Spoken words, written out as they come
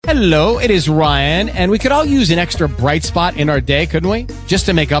Hello, it is Ryan, and we could all use an extra bright spot in our day, couldn't we? Just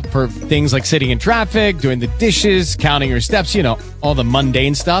to make up for things like sitting in traffic, doing the dishes, counting your steps, all the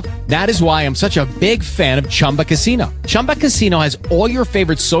mundane stuff. That is why I'm such a big fan of Chumba Casino. Chumba Casino has all your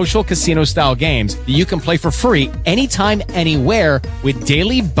favorite social casino-style games that you can play for free anytime, anywhere with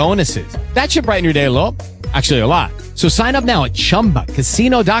daily bonuses. That should brighten your day a little. Actually, a lot. So sign up now at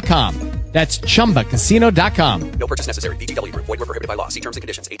ChumbaCasino.com. That's ChumbaCasino.com. No purchase necessary. VGW Group. Void where prohibited by law. See terms and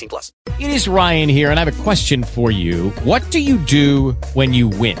conditions. 18+. It is Ryan here, and I have a question for you. What do you do when you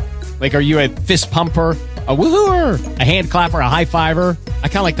win? Like, are you a fist pumper, a woohooer, a hand clapper, a high fiver? I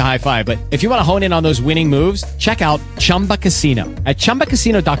kind of like the high five, but if you want to hone in on those winning moves, check out Chumba Casino. At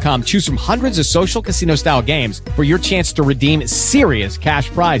ChumbaCasino.com, choose from hundreds of social casino-style games for your chance to redeem serious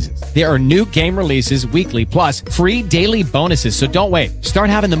cash prizes. There are new game releases weekly, plus free daily bonuses, so don't wait. Start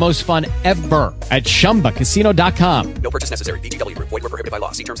having the most fun ever at ChumbaCasino.com. No purchase necessary. VGW Group. Void where prohibited by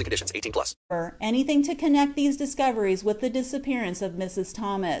law. See terms and conditions. 18+. Anything to connect these discoveries with the disappearance of Mrs.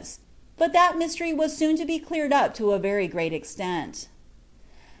 Thomas. But that mystery was soon to be cleared up to a very great extent.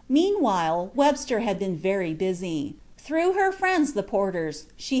 Meanwhile, Webster had been very busy. Through her friends, the Porters,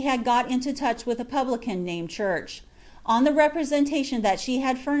 she had got into touch with a publican named Church, on the representation that she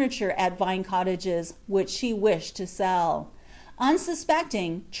had furniture at Vine Cottages which she wished to sell.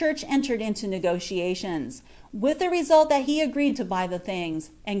 Unsuspecting, Church entered into negotiations, with the result that he agreed to buy the things,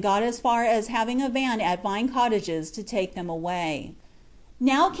 and got as far as having a van at Vine Cottages to take them away.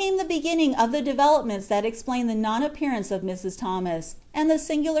 Now came the beginning of the developments that explained the non-appearance of Mrs. Thomas, and the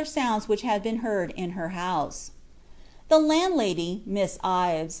singular sounds which had been heard in her house. The landlady, Miss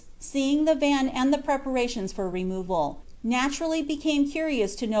Ives, seeing the van and the preparations for removal, naturally became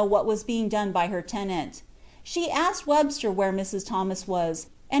curious to know what was being done by her tenant. She asked Webster where Mrs. Thomas was,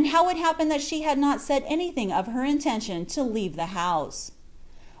 and how it happened that she had not said anything of her intention to leave the house.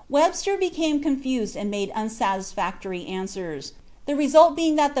 Webster became confused and made unsatisfactory answers, the result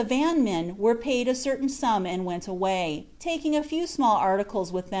being that the van men were paid a certain sum and went away, taking a few small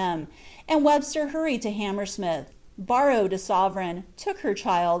articles with them, and Webster hurried to Hammersmith, borrowed a sovereign, took her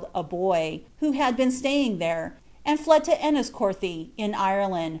child, a boy, who had been staying there, and fled to Enniscorthy, in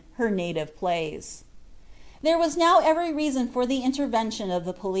Ireland, her native place. There was now every reason for the intervention of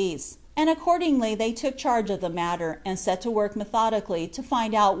the police, and accordingly they took charge of the matter and set to work methodically to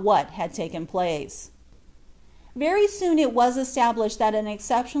find out what had taken place. Very soon it was established that an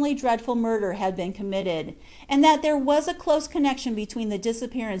exceptionally dreadful murder had been committed, and that there was a close connection between the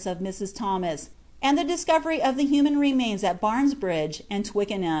disappearance of Mrs. Thomas and the discovery of the human remains at Barnesbridge and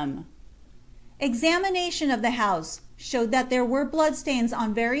Twickenham. Examination of the house showed that there were bloodstains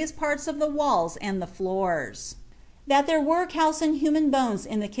on various parts of the walls and the floors, that there were calcined human bones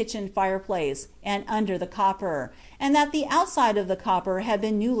in the kitchen fireplace and under the copper, and that the outside of the copper had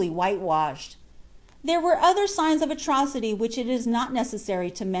been newly whitewashed. There were other signs of atrocity which it is not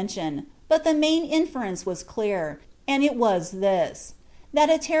necessary to mention, but the main inference was clear, and it was this, that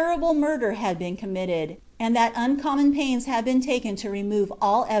a terrible murder had been committed, and that uncommon pains had been taken to remove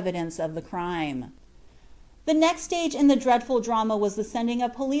all evidence of the crime. The next stage in the dreadful drama was the sending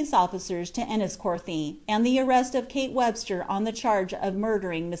of police officers to Enniscorthy, and the arrest of Kate Webster on the charge of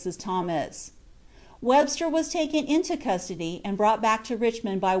murdering Mrs. Thomas. Webster was taken into custody and brought back to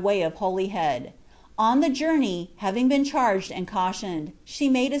Richmond by way of Holyhead. On the journey, having been charged and cautioned, she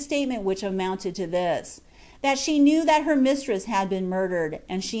made a statement which amounted to this, that she knew that her mistress had been murdered,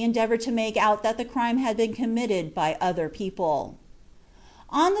 and she endeavored to make out that the crime had been committed by other people.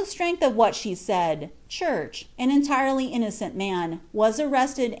 On the strength of what she said, Church, an entirely innocent man, was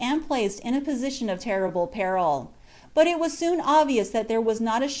arrested and placed in a position of terrible peril, but it was soon obvious that there was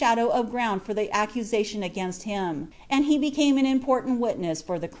not a shadow of ground for the accusation against him, and he became an important witness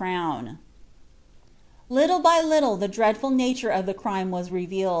for the Crown. Little by little the dreadful nature of the crime was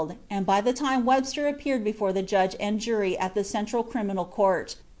revealed, and by the time Webster appeared before the judge and jury at the Central Criminal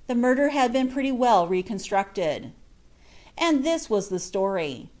Court, the murder had been pretty well reconstructed. And this was the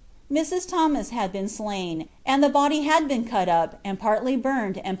story. Mrs. Thomas had been slain, and the body had been cut up and partly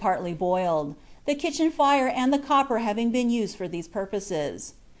burned and partly boiled, the kitchen fire and the copper having been used for these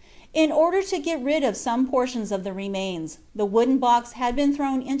purposes. In order to get rid of some portions of the remains, the wooden box had been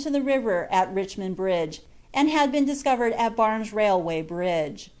thrown into the river at Richmond Bridge, and had been discovered at Barnes Railway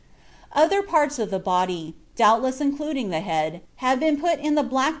Bridge. Other parts of the body, doubtless including the head, had been put in the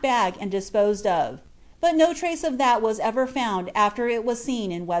black bag and disposed of, but no trace of that was ever found after it was seen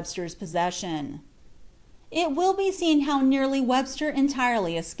in Webster's possession. It will be seen how nearly Webster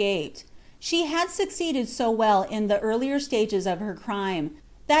entirely escaped. She had succeeded so well in the earlier stages of her crime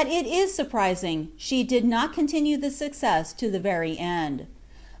that it is surprising she did not continue the success to the very end.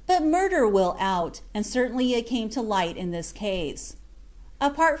 But murder will out, and certainly it came to light in this case.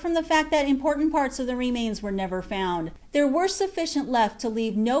 Apart from the fact that important parts of the remains were never found, there were sufficient left to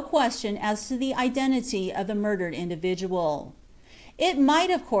leave no question as to the identity of the murdered individual. It might,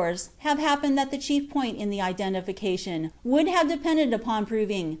 of course, have happened that the chief point in the identification would have depended upon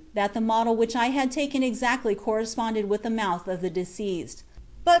proving that the model which I had taken exactly corresponded with the mouth of the deceased,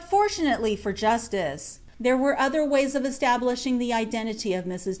 but fortunately for justice, there were other ways of establishing the identity of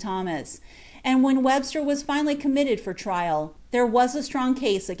Mrs. Thomas, and when Webster was finally committed for trial, there was a strong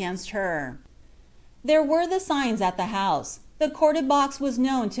case against her. There were the signs at the house. The corded box was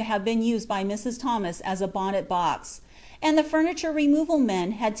known to have been used by Mrs. Thomas as a bonnet box, and the furniture removal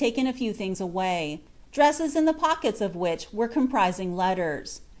men had taken a few things away, dresses in the pockets of which were comprising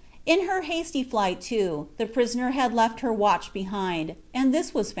letters. In her hasty flight, too, the prisoner had left her watch behind, and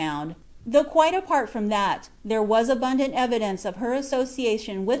this was found, though quite apart from that, there was abundant evidence of her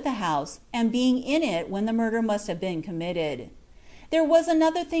association with the house and being in it when the murder must have been committed. There was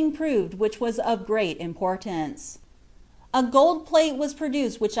another thing proved which was of great importance. A gold plate was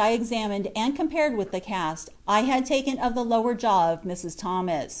produced which I examined and compared with the cast I had taken of the lower jaw of Mrs.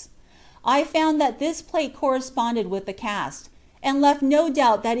 Thomas. I found that this plate corresponded with the cast, and left no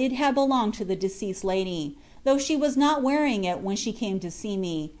doubt that it had belonged to the deceased lady, though she was not wearing it when she came to see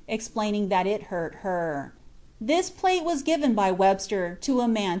me, explaining that it hurt her. This plate was given by Webster to a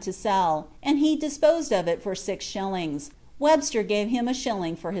man to sell, and he disposed of it for 6 shillings. Webster gave him a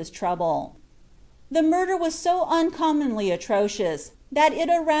shilling for his trouble. The murder was so uncommonly atrocious that it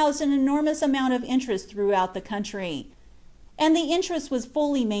aroused an enormous amount of interest throughout the country, and the interest was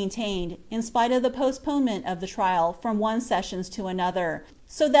fully maintained, in spite of the postponement of the trial from one sessions to another,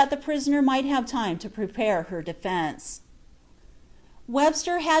 so that the prisoner might have time to prepare her defense.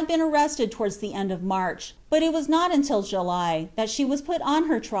 Webster had been arrested towards the end of March, but it was not until July that she was put on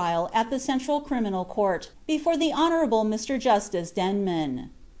her trial at the Central Criminal Court before the Honorable Mr. Justice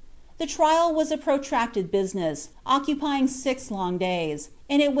Denman. The trial was a protracted business, occupying 6 long days,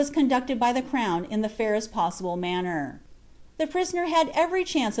 and it was conducted by the Crown in the fairest possible manner. The prisoner had every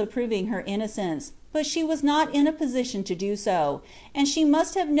chance of proving her innocence, but she was not in a position to do so, and she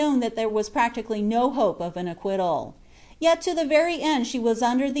must have known that there was practically no hope of an acquittal. Yet to the very end she was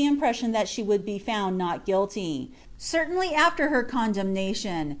under the impression that she would be found not guilty. Certainly after her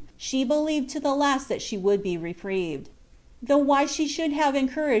condemnation, she believed to the last that she would be reprieved. Though why she should have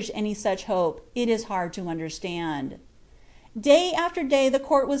encouraged any such hope, it is hard to understand. Day after day the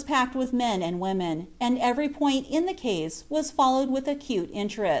court was packed with men and women, and every point in the case was followed with acute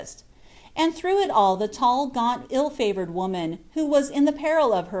interest. And through it all the tall, gaunt, ill-favored woman, who was in the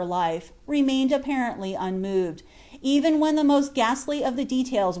peril of her life, remained apparently unmoved, even when the most ghastly of the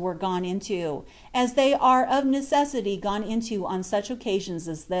details were gone into, as they are of necessity gone into on such occasions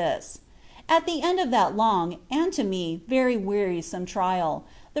as this. At the end of that long, and to me very wearisome trial,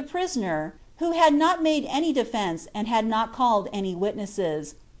 the prisoner, who had not made any defense and had not called any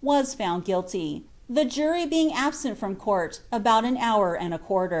witnesses, was found guilty, the jury being absent from court about an hour and a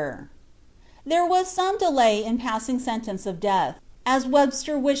quarter. There was some delay in passing sentence of death, as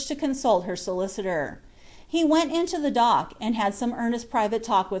Webster wished to consult her solicitor. He went into the dock and had some earnest private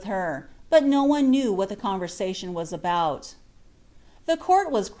talk with her, but no one knew what the conversation was about. The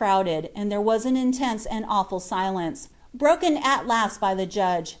court was crowded, and there was an intense and awful silence, broken at last by the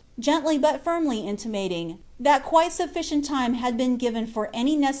judge, gently but firmly intimating that quite sufficient time had been given for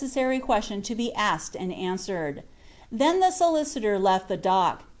any necessary question to be asked and answered. Then the solicitor left the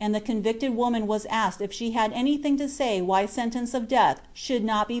dock, and the convicted woman was asked if she had anything to say why sentence of death should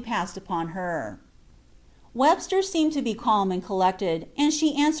not be passed upon her. Webster seemed to be calm and collected, and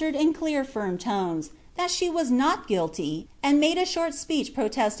she answered in clear, firm tones that she was not guilty, and made a short speech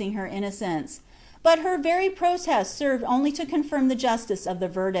protesting her innocence. But her very protest served only to confirm the justice of the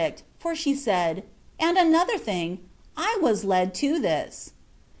verdict, for she said, "And another thing, I was led to this."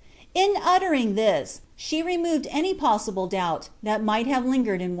 In uttering this, she removed any possible doubt that might have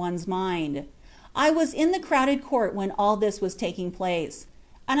lingered in one's mind. I was in the crowded court when all this was taking place,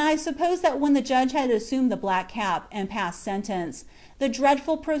 and I suppose that when the judge had assumed the black cap and passed sentence, the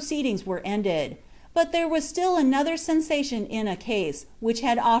dreadful proceedings were ended. But there was still another sensation in a case which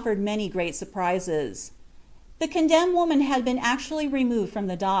had offered many great surprises. The condemned woman had been actually removed from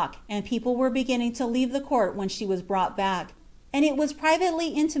the dock, and people were beginning to leave the court when she was brought back, and it was privately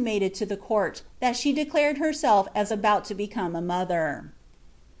intimated to the court that she declared herself as about to become a mother.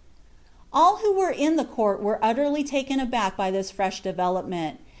 All who were in the court were utterly taken aback by this fresh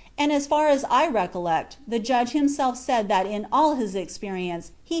development, and as far as I recollect, the judge himself said that in all his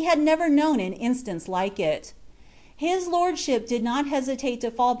experience he had never known an instance like it. His lordship did not hesitate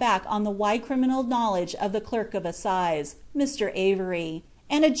to fall back on the wide criminal knowledge of the clerk of assize, Mr. Avery,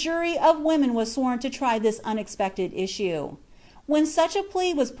 and a jury of women was sworn to try this unexpected issue. When such a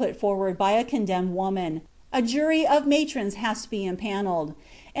plea was put forward by a condemned woman, a jury of matrons has to be impaneled,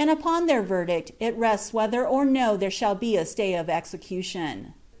 and upon their verdict it rests whether or no there shall be a stay of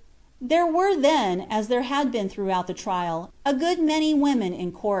execution. There were then, as there had been throughout the trial, a good many women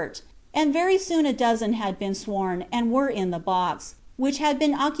in court, and very soon a dozen had been sworn and were in the box, which had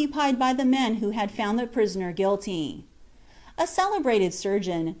been occupied by the men who had found the prisoner guilty. A celebrated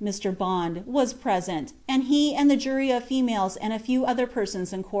surgeon, Mr. Bond, was present, and he and the jury of females and a few other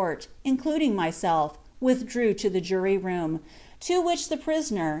persons in court, including myself, withdrew to the jury room, to which the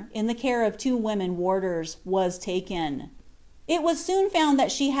prisoner, in the care of 2 women warders, was taken. It was soon found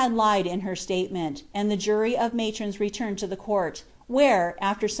that she had lied in her statement, and the jury of matrons returned to the court, where,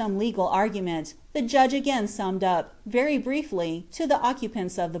 after some legal argument, the judge again summed up, very briefly, to the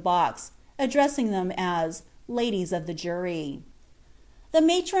occupants of the box, addressing them as ladies of the jury. The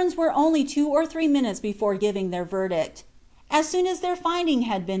matrons were only 2 or 3 minutes before giving their verdict. As soon as their finding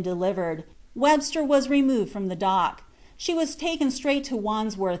had been delivered, Webster was removed from the dock. She was taken straight to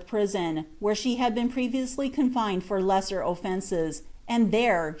Wandsworth Prison, where she had been previously confined for lesser offenses, and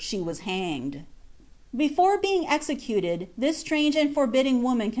there she was hanged. Before being executed, this strange and forbidding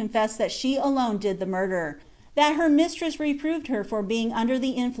woman confessed that she alone did the murder, that her mistress reproved her for being under the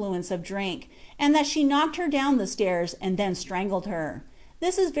influence of drink, and that she knocked her down the stairs and then strangled her.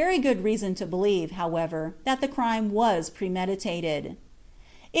 This is very good reason to believe, however, that the crime was premeditated.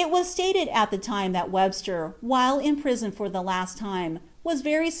 It was stated at the time that Webster, while in prison for the last time, was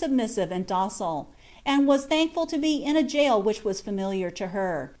very submissive and docile, and was thankful to be in a jail which was familiar to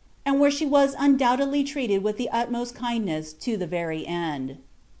her, and where she was undoubtedly treated with the utmost kindness to the very end.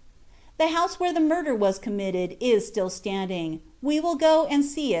 The house where the murder was committed is still standing. We will go and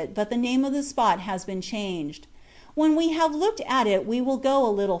see it, but the name of the spot has been changed. When we have looked at it we will go a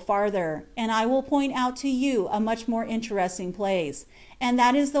little farther, and I will point out to you a much more interesting place, and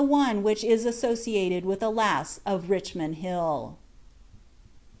that is the one which is associated with the lass of Richmond Hill.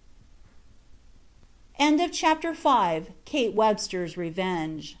 End of chapter 5. Kate Webster's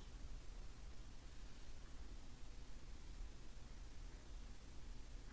Revenge.